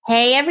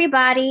Hey,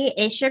 everybody,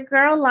 it's your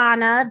girl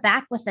Lana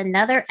back with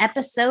another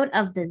episode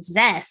of The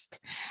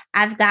Zest.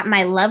 I've got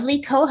my lovely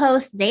co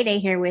host Day Day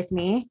here with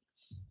me.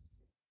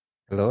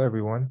 Hello,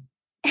 everyone.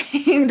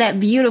 That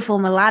beautiful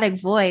melodic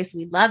voice.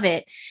 We love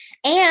it.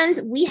 And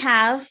we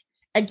have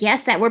a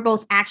guest that we're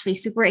both actually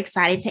super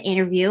excited to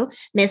interview,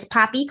 Miss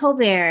Popii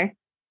Colbert.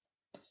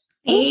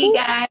 Hey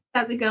guys,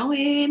 how's it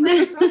going?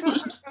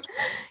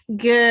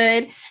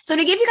 Good. So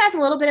to give you guys a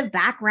little bit of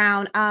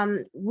background,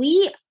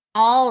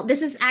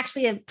 this is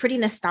actually a pretty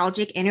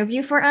nostalgic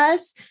interview for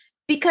us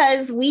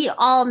because we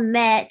all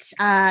met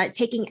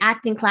taking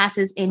acting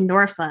classes in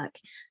Norfolk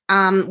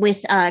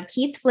with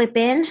Keith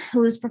Flippin,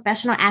 who's a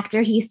professional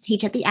actor. He used to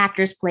teach at the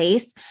Actors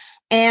Place.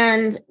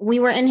 And we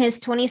were in his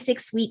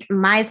 26-week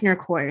Meisner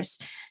course.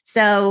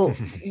 So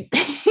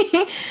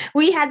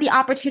we had the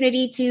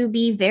opportunity to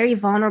be very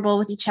vulnerable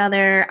with each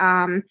other,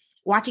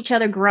 watch each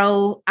other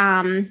grow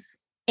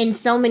in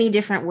so many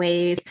different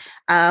ways,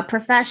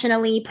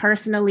 professionally,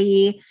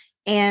 personally.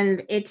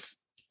 And it's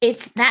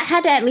that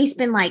had to at least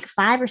been like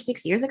 5 or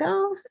 6 years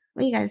ago. What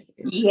do you guys?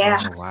 Yeah.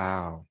 Oh,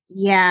 wow.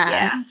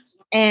 Yeah.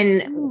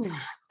 And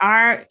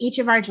each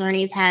of our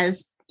journeys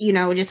has,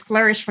 just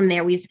flourished from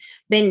there.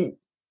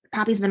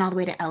 Poppy's been all the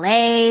way to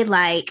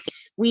LA.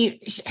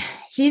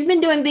 She's been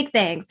doing big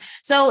things.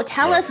 So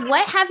tell us,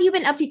 what have you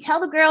been up to? Tell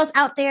the girls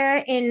out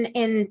there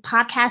in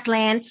podcast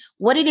land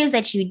what it is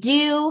that you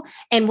do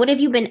and what have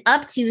you been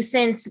up to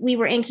since we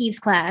were in Keith's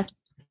class?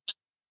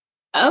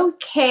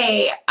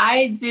 Okay,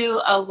 I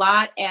do a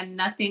lot and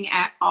nothing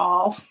at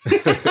all.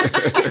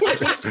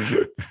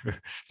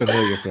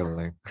 Familiar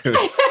feeling.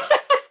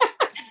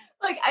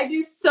 I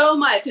do so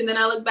much and then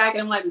I look back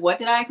and I'm like, what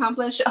did I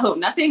accomplish? Oh,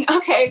 nothing.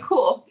 Okay,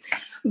 cool.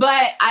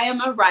 But I am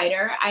a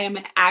writer. I am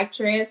an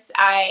actress.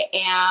 I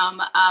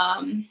am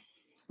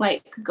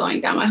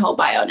going down my whole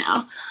bio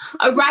now.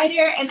 A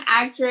writer, an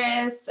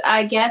actress.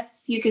 I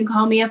guess you can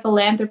call me a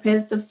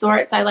philanthropist of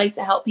sorts. I like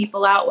to help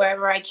people out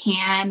wherever I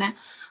can.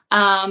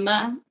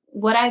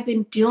 What I've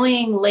been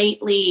doing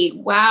lately,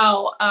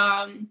 wow.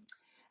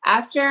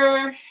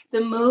 After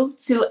the move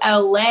to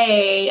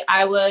LA,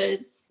 I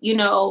was,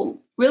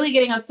 really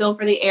getting a feel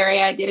for the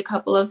area. I did a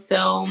couple of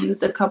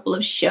films, a couple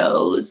of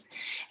shows.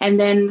 And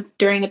then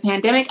during the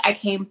pandemic, I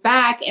came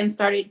back and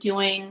started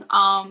doing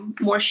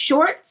more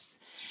shorts,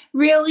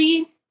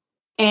 really.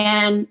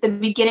 And the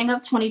beginning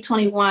of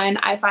 2021,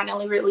 I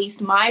finally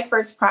released my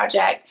first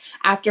project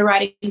after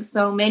writing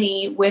so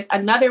many with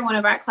another one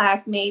of our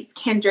classmates,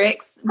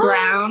 Kendrix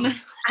Brown.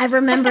 I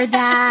remember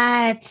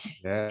that.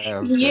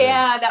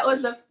 Yeah, that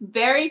was the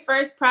very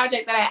first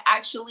project that I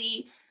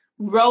actually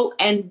wrote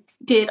and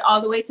did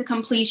all the way to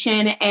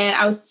completion. And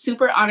I was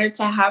super honored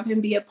to have him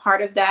be a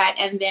part of that.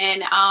 And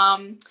then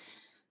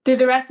through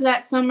the rest of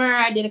that summer,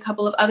 I did a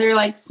couple of other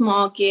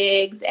small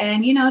gigs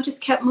and,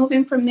 just kept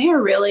moving from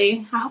there,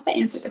 really. I hope I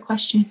answered the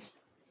question.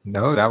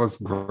 No, that was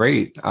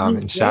great.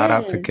 And shout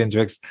out to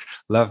Kendrix.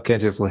 Love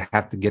Kendrix. We'll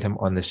have to get him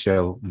on the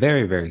show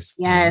very, very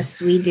soon.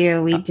 Yes, we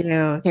do. We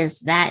do.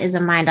 Because that is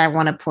a mind I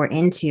want to pour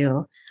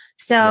into.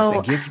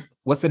 So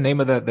what's the name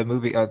of the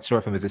movie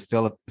short film? Is it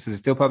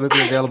still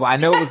publicly available? I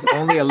know it was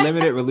only a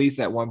limited release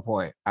at one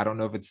point. I don't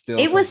know if it's still.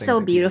 It was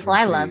so beautiful.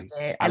 I loved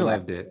it. I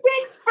loved it.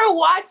 Thanks for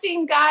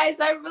watching, guys.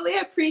 I really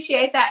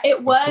appreciate that.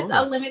 It was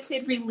a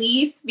limited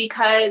release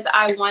because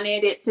I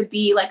wanted it to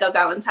be like a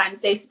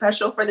Valentine's Day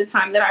special for the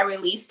time that I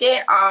released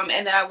it.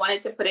 And then I wanted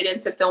to put it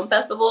into film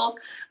festivals,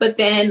 but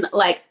then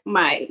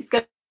my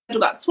schedule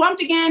got swamped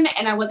again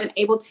and I wasn't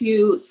able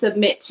to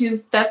submit to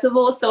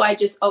festivals. So I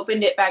just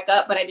opened it back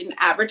up, but I didn't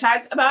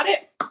advertise about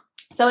it.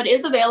 So it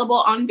is available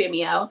on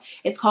Vimeo.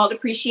 It's called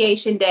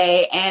Appreciation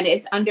Day and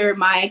it's under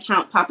my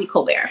account, Popii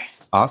Colbert.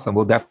 Awesome.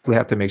 We'll definitely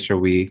have to make sure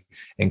we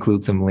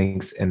include some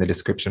links in the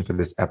description for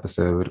this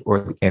episode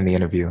or in the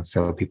interview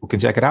so people can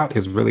check it out.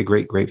 It's really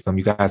great film.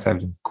 You guys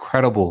have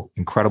incredible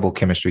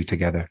chemistry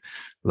together.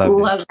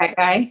 Love that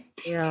guy.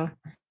 Yeah.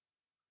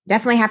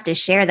 Definitely have to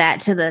share that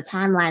to the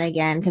timeline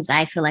again because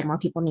I feel like more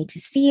people need to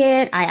see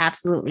it. I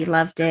absolutely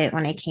loved it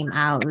when it came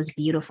out. It was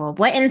beautiful.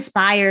 What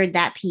inspired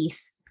that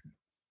piece?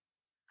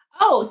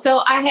 Oh,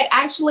 so I had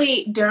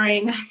actually,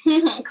 during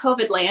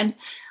COVID land,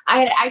 I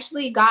had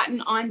actually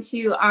gotten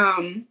onto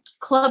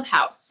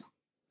Clubhouse.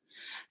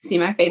 See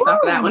my face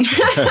off of that one.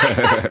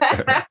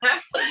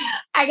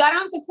 I got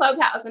onto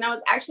Clubhouse and I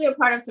was actually a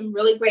part of some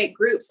really great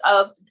groups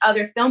of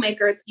other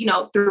filmmakers,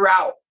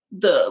 throughout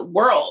the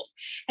world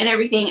and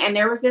everything. And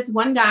there was this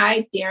one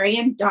guy,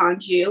 Darian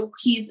Donju.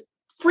 He's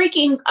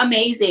freaking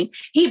amazing.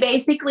 He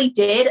basically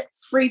did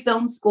free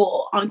film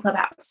school on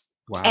Clubhouse.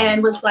 Wow.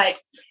 And was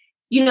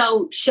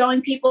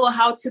showing people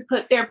how to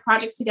put their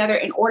projects together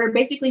in order,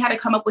 basically how to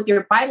come up with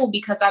your Bible,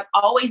 because I've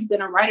always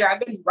been a writer. I've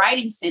been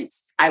writing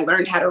since I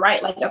learned how to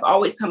write. I've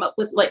always come up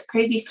with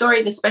crazy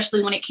stories,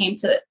 especially when it came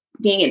to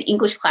being in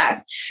English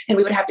class. And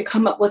we would have to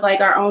come up with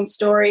our own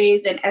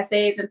stories and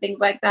essays and things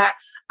like that.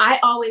 I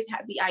always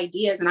had the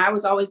ideas and I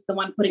was always the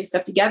one putting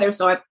stuff together.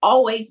 So I've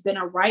always been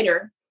a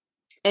writer.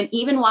 And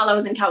even while I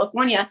was in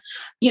California,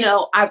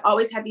 I've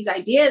always had these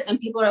ideas and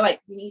people are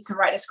like, you need to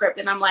write a script.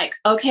 And I'm like,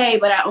 okay,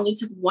 but I only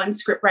took one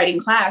script writing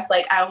class.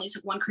 Like I only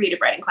took one creative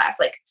writing class.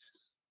 Like,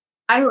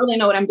 I don't really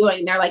know what I'm doing.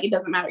 And they're like, it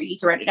doesn't matter. You need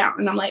to write it down.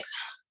 And I'm like,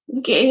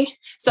 okay.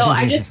 So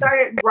I just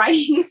started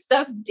writing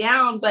stuff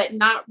down, but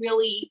not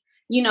really,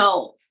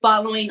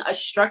 following a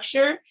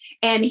structure.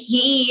 And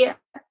he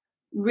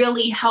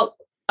really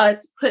helped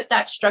us put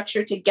that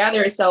structure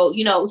together. So,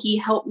 he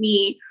helped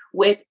me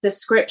with the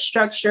script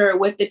structure,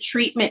 with the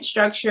treatment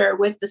structure,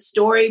 with the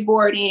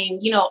storyboarding,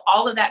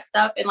 all of that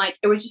stuff. And like,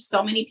 there was just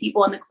so many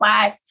people in the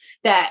class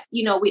that,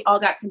 we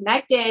all got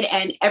connected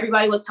and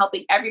everybody was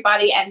helping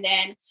everybody. And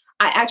then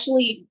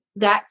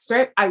that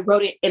script, I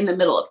wrote it in the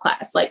middle of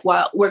class, like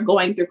while we're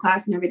going through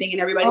class and everything,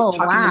 and everybody's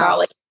talking about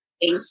like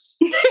things.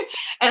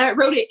 And I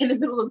wrote it in the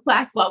middle of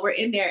class while we're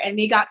in there, and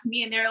they got to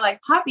me and they're like,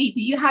 Popii,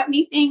 do you have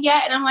anything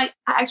yet? And I'm like,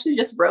 I actually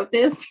just wrote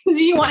this.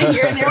 Do you want to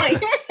hear it? And they're like,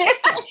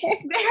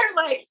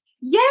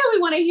 yeah,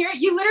 we want to hear it.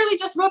 You literally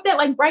just wrote that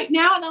like right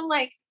now. And I'm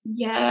like,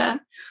 yeah.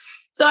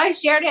 So I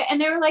shared it and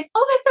they were like,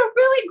 oh, that's a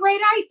really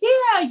great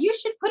idea. You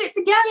should put it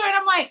together. And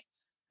I'm like,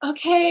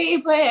 okay,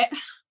 but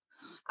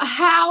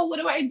how? What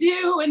do I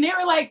do? And they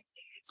were like,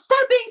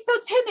 stop being so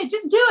timid.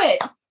 Just do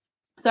it.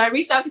 So I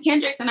reached out to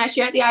Kendricks and I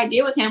shared the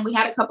idea with him. We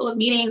had a couple of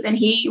meetings and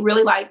he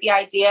really liked the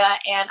idea.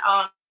 And,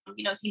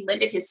 he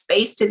lended his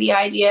space to the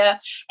idea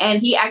and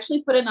he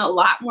actually put in a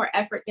lot more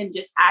effort than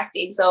just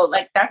acting. So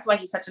like, that's why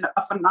he's such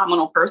a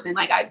phenomenal person.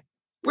 Like, I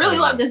really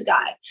love this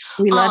guy.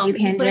 We love you,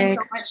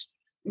 Kendricks.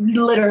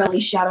 Literally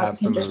shout out to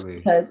Kendricks,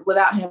 because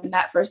without him,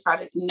 that first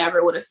project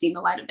never would have seen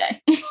the light of day.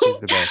 He's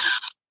the best.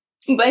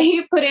 But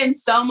he put in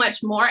so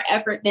much more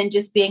effort than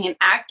just being an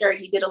actor.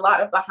 He did a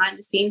lot of behind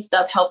the scenes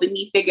stuff, helping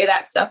me figure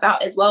that stuff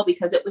out as well,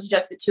 because it was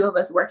just the two of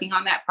us working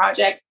on that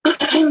project.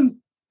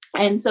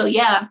 And so,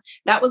 yeah,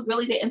 that was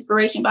really the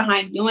inspiration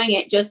behind doing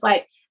it. Just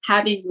like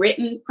having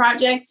written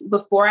projects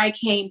before I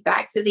came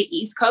back to the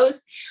East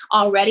Coast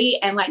already,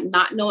 and like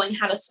not knowing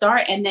how to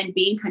start, and then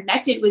being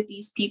connected with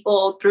these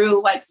people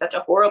through like such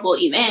a horrible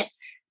event,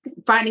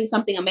 finding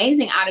something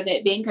amazing out of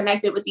it, being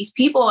connected with these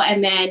people,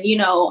 and then,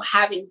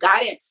 having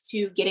guidance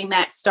to getting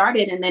that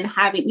started, and then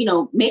having,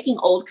 making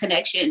old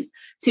connections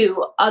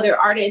to other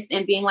artists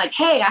and being like,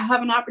 hey, I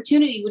have an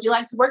opportunity. Would you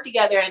like to work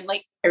together? And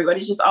like,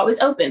 everybody's just always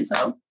open.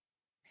 So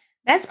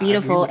that's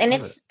beautiful. And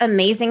it's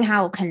amazing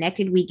how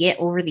connected we get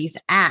over these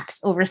apps,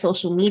 over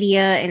social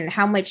media, and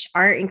how much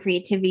art and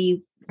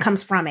creativity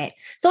comes from it.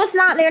 So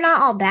they're not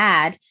all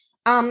bad.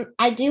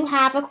 I do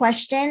have a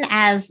question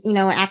as, an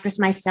actress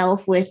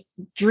myself with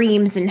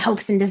dreams and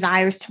hopes and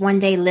desires to one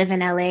day live in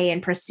LA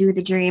and pursue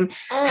the dream.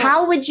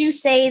 How would you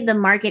say the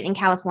market in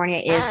California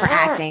is for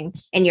acting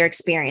in your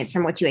experience,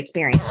 from what you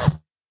experienced?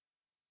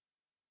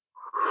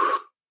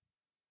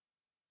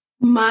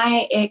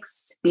 My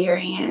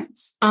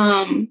experience.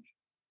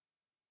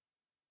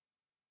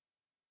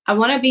 I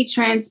want to be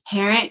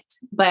transparent,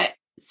 but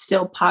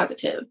still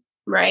positive,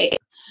 right?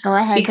 Go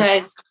ahead.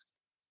 Because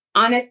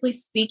honestly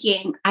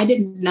speaking, I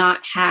did not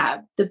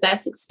have the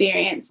best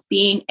experience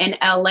being in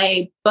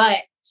LA, but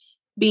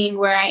being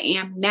where I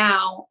am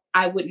now,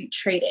 I wouldn't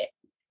trade it,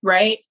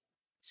 right?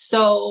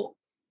 So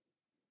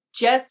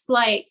just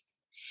like,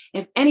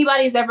 if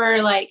anybody's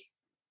ever like,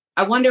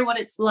 I wonder what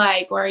it's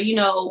like, or,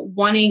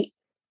 wanting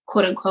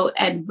quote unquote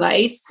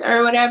advice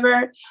or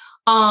whatever,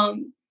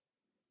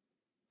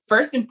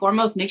 first and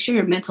foremost, make sure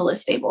your mental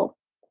is stable.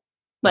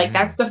 Like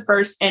that's the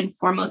first and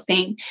foremost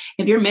thing.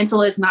 If your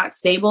mental is not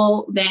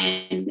stable,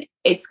 then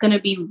it's going to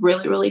be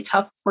really, really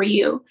tough for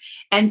you.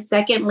 And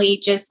secondly,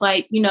 just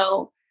like,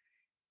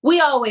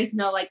 we always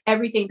know like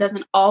everything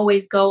doesn't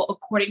always go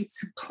according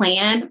to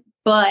plan,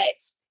 but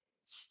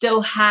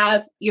still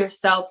have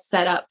yourself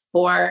set up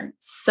for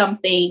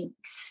something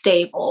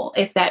stable,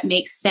 if that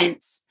makes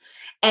sense.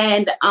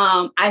 And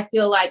I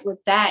feel like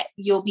with that,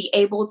 you'll be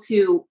able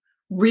to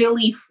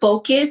really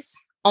focus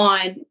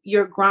on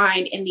your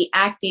grind in the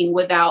acting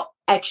without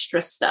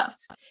extra stuff,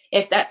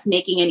 if that's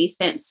making any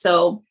sense.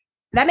 So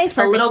that makes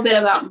perfect a little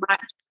bit about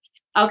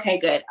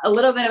a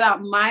little bit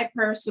about my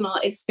personal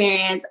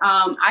experience.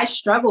 I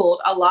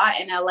struggled a lot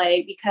in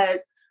LA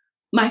because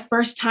my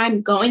first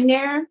time going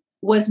there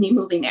was me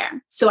moving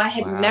there. So I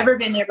had never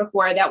been there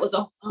before. That was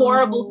a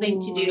horrible thing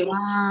to do.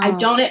 Wow. I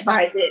don't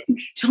advise it.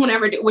 Don't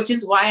ever do, which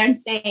is why I'm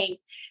saying,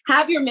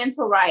 have your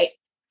mental right.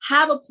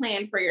 Have a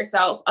plan for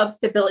yourself of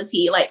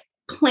stability, like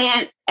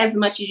plan as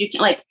much as you can.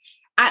 Like,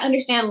 I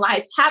understand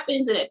life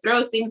happens and it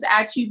throws things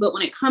at you, but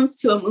when it comes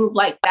to a move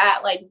like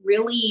that, like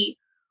really,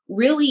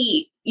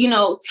 really,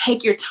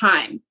 take your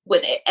time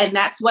with it. And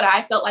that's what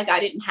I felt like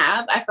I didn't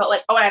have. I felt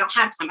like, oh, I don't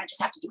have time. I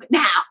just have to do it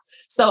now.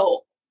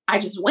 So I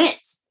just went,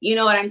 you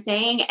know what I'm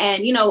saying?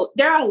 And,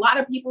 there are a lot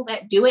of people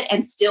that do it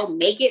and still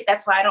make it.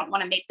 That's why I don't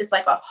want to make this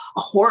like a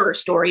horror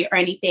story or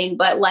anything.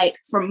 But like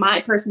from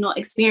my personal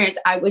experience,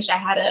 I wish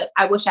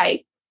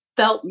I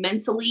felt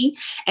mentally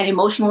and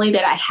emotionally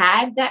that I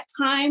had that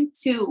time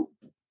to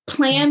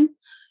plan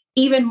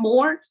even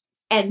more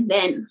and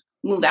then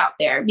move out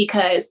there.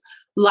 Because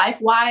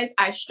life-wise,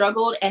 I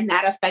struggled, and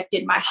that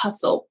affected my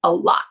hustle a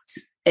lot.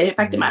 It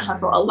affected my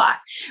hustle a lot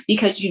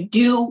because you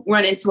do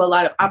run into a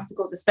lot of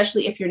obstacles,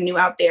 especially if you're new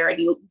out there and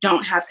you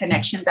don't have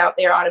connections out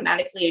there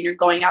automatically, and you're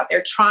going out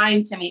there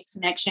trying to make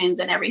connections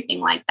and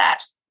everything like that.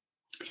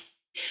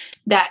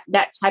 That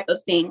type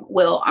of thing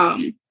will,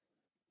 kind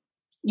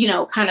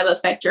of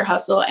affect your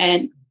hustle.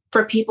 And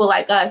for people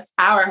like us,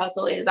 our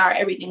hustle is our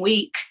everything.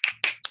 We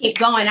keep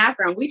going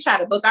after them. We try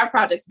to book our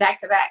projects back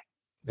to back.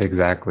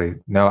 Exactly.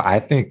 No, I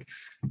think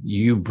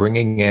you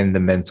bringing in the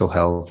mental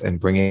health and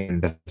bringing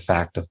in the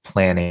fact of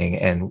planning,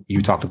 and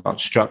you talked about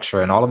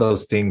structure, and all of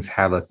those things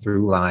have a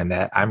through line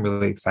that I'm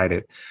really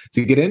excited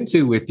to get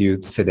into with you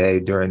today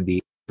during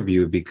the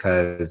interview,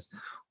 because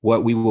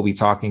what we will be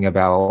talking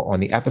about on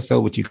the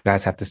episode, which you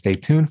guys have to stay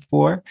tuned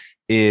for,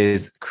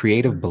 is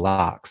creative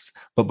blocks.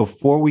 But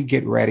before we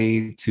get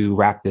ready to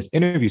wrap this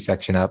interview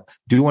section up,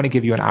 do want to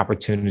give you an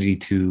opportunity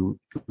to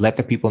let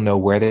the people know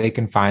where they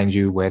can find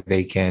you, where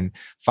they can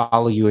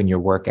follow you and your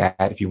work at,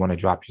 if you want to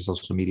drop your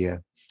social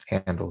media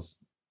handles.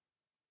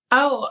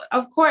 Oh,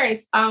 of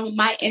course.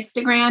 My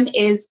Instagram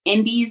is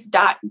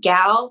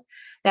indies.gal.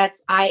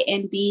 That's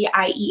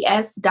indies.gal.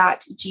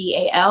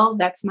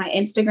 That's my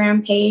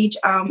Instagram page.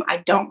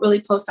 I don't really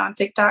post on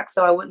TikTok,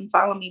 so I wouldn't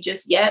follow me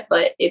just yet.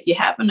 But if you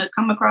happen to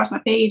come across my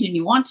page and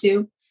you want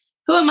to,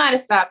 who am I to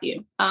stop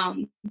you?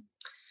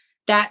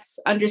 That's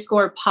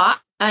 _pop.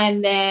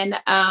 And then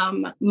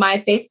my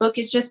Facebook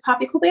is just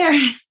Popii Colbert.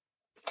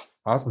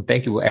 Awesome.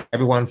 Thank you.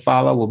 Everyone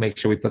follow. We'll make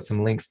sure we put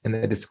some links in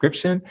the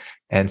description,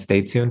 and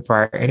stay tuned for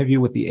our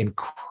interview with the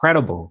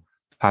incredible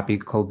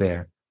Popii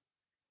Colbert.